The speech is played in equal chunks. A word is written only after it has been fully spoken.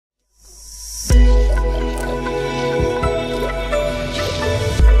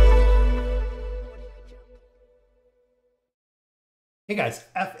Hey guys,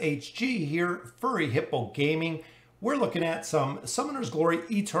 FHG here, Furry Hippo Gaming. We're looking at some Summoner's Glory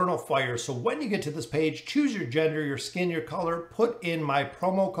Eternal Fire. So when you get to this page, choose your gender, your skin, your color, put in my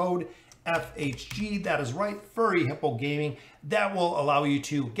promo code FHG. That is right, Furry Hippo Gaming. That will allow you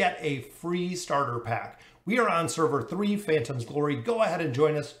to get a free starter pack. We are on server 3, Phantom's Glory. Go ahead and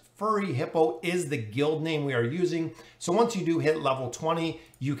join us. Furry Hippo is the guild name we are using. So once you do hit level 20,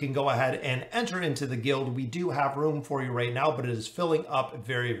 you can go ahead and enter into the guild. We do have room for you right now, but it is filling up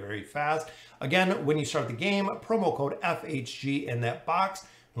very, very fast. Again, when you start the game, promo code FHG in that box.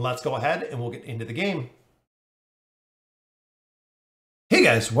 Let's go ahead and we'll get into the game. Hey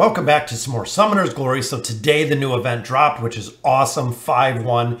guys, welcome back to some more Summoner's Glory. So today the new event dropped, which is awesome,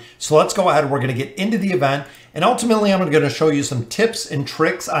 5-1. So let's go ahead. We're going to get into the event. And ultimately, I'm going to show you some tips and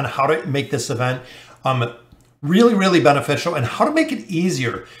tricks on how to make this event really, really beneficial and how to make it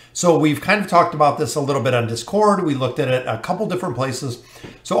easier. So we've kind of talked about this a little bit on Discord. We looked at it a couple different places.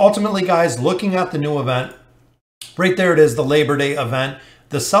 So ultimately, guys, looking at the new event, right there it is, the Labor Day event.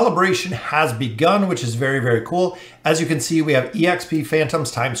 The celebration has begun, which is very, very cool. As you can see, we have EXP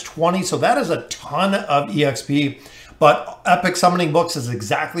Phantoms times 20. So that is a ton of EXP, but Epic Summoning Books is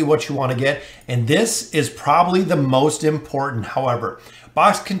exactly what you want to get. And this is probably the most important. However,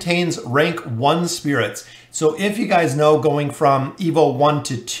 box contains rank 1 spirits. So if you guys know, going from Evo 1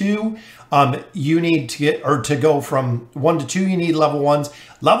 to 2, you need to get, or to go from 1 to 2, you need level 1s.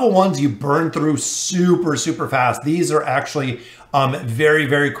 Level 1s you burn through super, super fast. These are actually very,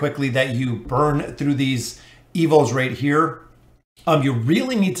 very quickly that you burn through these Evos right here. You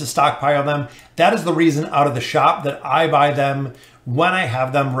really need to stockpile them. That is the reason out of the shop that I buy them when I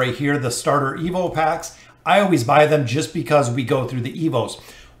have them right here, the starter Evo packs. I always buy them just because we go through the Evos.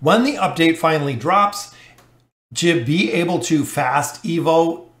 When the update finally drops, to be able to fast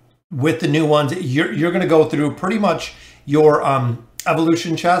Evo with the new ones, you're going to go through pretty much your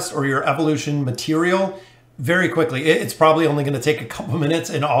evolution chest or your evolution material very quickly. It's probably only going to take a couple minutes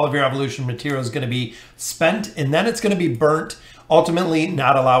and all of your evolution material is going to be spent, and then it's going to be burnt, ultimately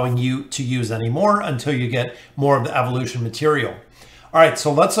not allowing you to use any more until you get more of the evolution material. All right,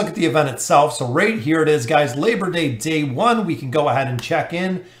 so let's look at the event itself. So right here it is, guys, Labor Day, day 1. We can go ahead and check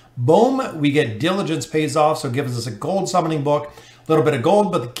in. Boom, we get Diligence pays off, so it gives us a gold summoning book, a little bit of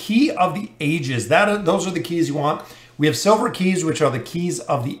gold, but the key of the ages, those are the keys you want. We have silver keys, which are the keys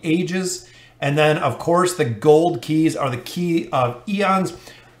of the ages. And then, of course, the gold keys are the key of eons.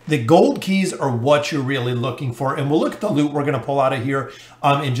 The gold keys are what you're really looking for. And we'll look at the loot we're going to pull out of here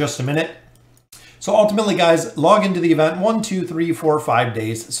in just a minute. So ultimately, guys, log into the event 1, 2, 3, 4, 5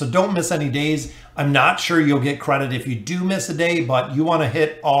 days. So don't miss any days. I'm not sure you'll get credit if you do miss a day, but you want to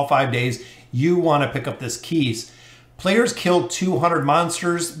hit all 5 days. You want to pick up this keys. Players kill 200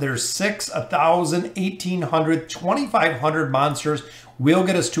 monsters. There's 6, 1,000, 1,800, 2,500 monsters. We'll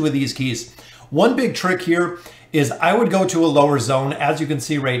get us 2 of these keys. One big trick here is I would go to a lower zone. As you can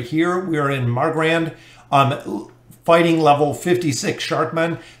see right here, we are in Margrand, fighting level 56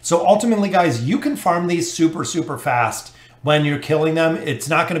 Sharkmen. So ultimately, guys, you can farm these super, super fast when you're killing them. It's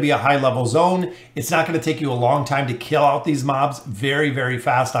not going to be a high level zone. It's not going to take you a long time to kill out these mobs very, very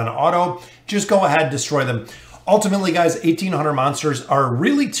fast on auto. Just go ahead and destroy them. Ultimately, guys, 1,800 monsters are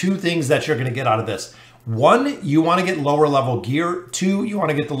really 2 things that you're going to get out of this. 1, you want to get lower level gear. 2, you want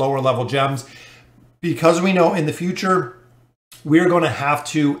to get the lower level gems, because we know in the future we're going to have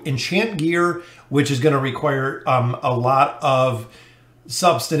to enchant gear, which is going to require a lot of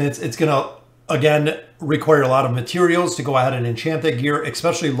substance. It's going to, again, require a lot of materials to go ahead and enchant that gear,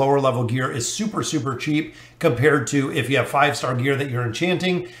 especially lower level gear is super, super cheap compared to if you have 5-star gear that you're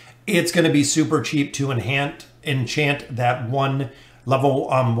enchanting. It's going to be super cheap to enchant that 1 level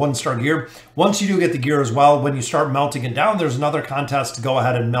 1-star gear. Once you do get the gear as well, when you start melting it down, there's another contest to go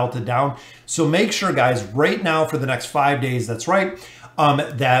ahead and melt it down. So make sure, guys, right now for the next 5 days, that's right,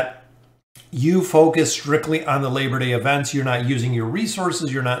 that you focus strictly on the Labor Day events. You're not using your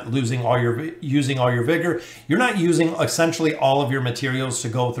resources. You're not using all your vigor. You're not using essentially all of your materials to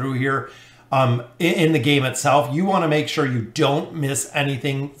go through here in the game itself. You want to make sure you don't miss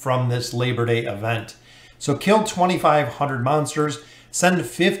anything from this Labor Day event. So kill 2,500 monsters, send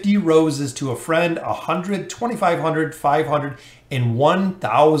 50 roses to a friend, 100, 2,500, 500, and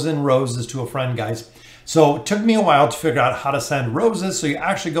 1,000 roses to a friend, guys. So it took me a while to figure out how to send roses. So you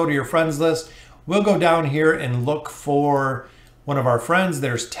actually go to your friends list. We'll go down here and look for one of our friends.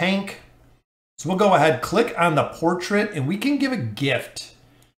 There's Tank. So we'll go ahead, click on the portrait, and we can give a gift.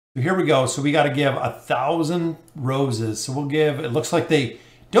 So here we go. So we got to give 1,000 roses. So we'll give, it looks like they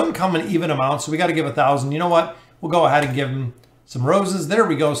don't come in even amounts, so we got to give 1,000. You know what? We'll go ahead and give them some roses. There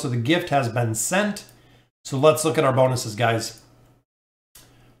we go. So the gift has been sent. So let's look at our bonuses, guys.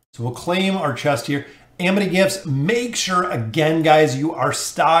 So we'll claim our chest here. Amity gifts, make sure again, guys, you are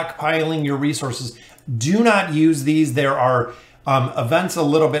stockpiling your resources. Do not use these. There are events a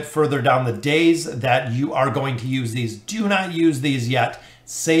little bit further down the days that you are going to use these. Do not use these yet.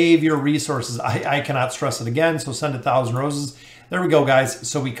 Save your resources. I cannot stress it again. So send 1,000 roses. There we go, guys.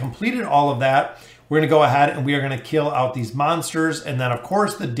 So we completed all of that. We're going to go ahead and we are going to kill out these monsters. And then, of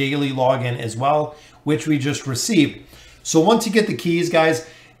course, the daily login as well, which we just received. So once you get the keys, guys,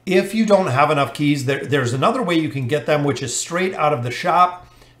 if you don't have enough keys, there's another way you can get them, which is straight out of the shop.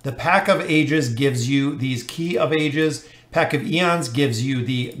 The Pack of Ages gives you these Key of Ages. Pack of Eons gives you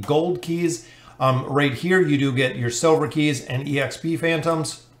the gold keys. Right here, you do get your silver keys and EXP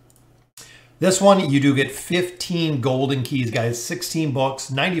phantoms. This one, you do get 15 golden keys, guys, 16 books,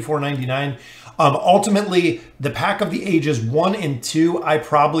 $94.99. Ultimately, the Pack of the Ages 1 and 2, I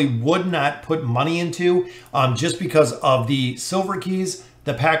probably would not put money into just because of the silver keys.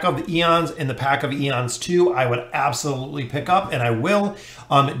 The Pack of Eons and the Pack of Eons 2, I would absolutely pick up, and I will,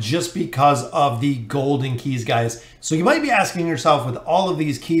 just because of the golden keys, guys. So you might be asking yourself, with all of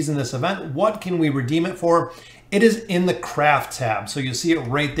these keys in this event, what can we redeem it for? It is in the craft tab. So you see it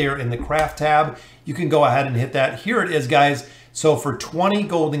right there in the craft tab. You can go ahead and hit that. Here it is, guys. So for 20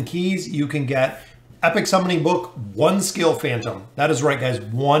 golden keys, you can get Epic Summoning Book, 1 Skill Phantom. That is right, guys,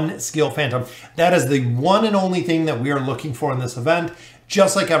 1 Skill Phantom. That is the one and only thing that we are looking for in this event.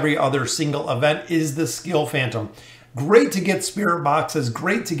 Just like every other single event is the Skill Phantom. Great to get spirit boxes,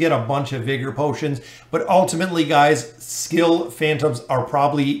 great to get a bunch of vigor potions, but ultimately, guys, Skill Phantoms are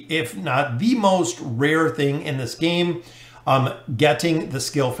probably, if not the most rare thing in this game. Getting the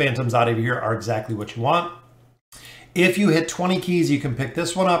Skill Phantoms out of here are exactly what you want. If you hit 20 keys, you can pick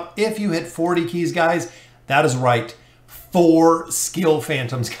this one up. If you hit 40 keys, guys, that is right. 4 Skill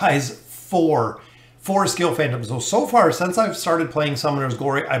Phantoms, guys, 4 Skill Phantoms. So far, since I've started playing Summoner's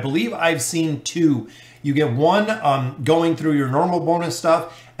Glory, I believe I've seen 2. You get 1 going through your normal bonus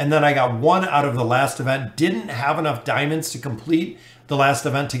stuff, and then I got 1 out of the last event. Didn't have enough diamonds to complete the last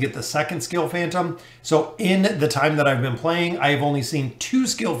event to get the 2nd Skill Phantom. So in the time that I've been playing, I have only seen 2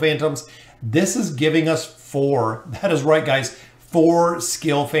 Skill Phantoms. This is giving us 4. That is right, guys. 4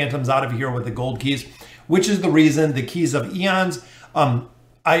 Skill Phantoms out of here with the gold keys, which is the reason the Keys of Eons,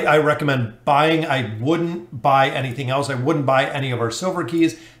 I recommend buying. I wouldn't buy anything else. I wouldn't buy any of our silver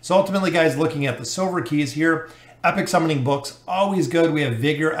keys. So ultimately, guys, looking at the silver keys here, Epic Summoning Books, always good. We have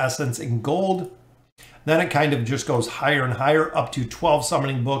Vigor, Essence, and Gold. Then it kind of just goes higher and higher up to 12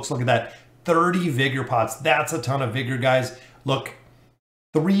 Summoning Books. Look at that, 30 Vigor Pots. That's a ton of Vigor, guys. Look,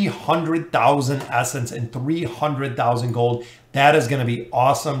 300,000 Essence and 300,000 Gold. That is going to be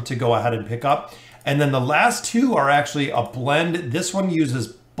awesome to go ahead and pick up. And then the last 2 are actually a blend. This one uses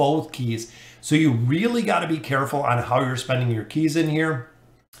both keys. So you really got to be careful on how you're spending your keys in here.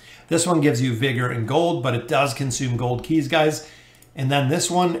 This one gives you Vigor and Gold, but it does consume gold keys, guys. And then this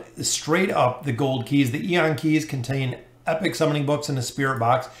one, straight up the gold keys. The Eon keys contain Epic Summoning Books in a Spirit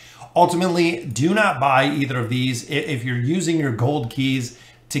Box. Ultimately, do not buy either of these if you're using your gold keys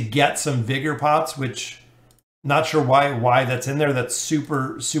to get some Vigor Pots, which... not sure why that's in there. That's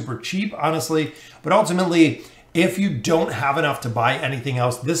super cheap, honestly. But ultimately, if you don't have enough to buy anything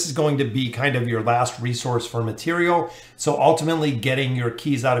else, this is going to be kind of your last resource for material. So ultimately, getting your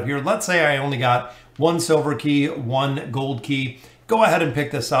keys out of here. Let's say I only got 1 silver key, 1 gold key. Go ahead and pick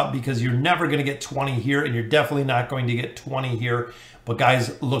this up because you're never going to get 20 here, and you're definitely not going to get 20 here. But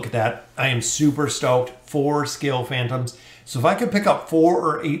guys, look at that. I am super stoked. 4 Skill Phantoms. So if I could pick up 4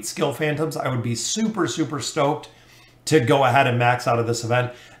 or 8 Skill Phantoms, I would be super stoked to go ahead and max out of this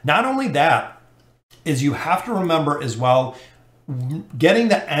event. Not only that, is you have to remember as well, getting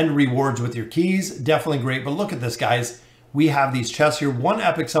the end rewards with your keys, definitely great. But look at this, guys. We have these chests here, 1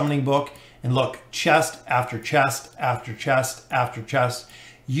 Epic Summoning Book, and look, chest after chest after chest after chest.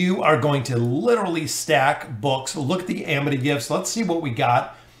 You are going to literally stack books. Look at the Amity gifts. Let's see what we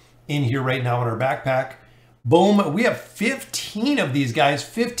got in here right now in our backpack. Boom, we have 15 of these, guys.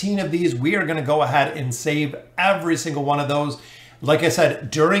 15 of these. We are going to go ahead and save every single one of those. Like I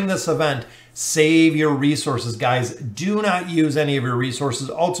said, during this event, save your resources, guys. Do not use any of your resources.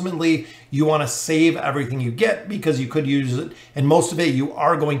 Ultimately, you want to save everything you get because you could use it, and most of it, you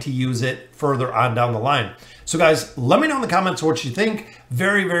are going to use it further on down the line. So guys, let me know in the comments what you think.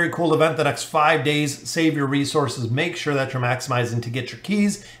 Very cool event the next 5 days. Save your resources. Make sure that you're maximizing to get your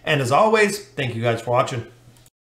keys. And as always, thank you guys for watching.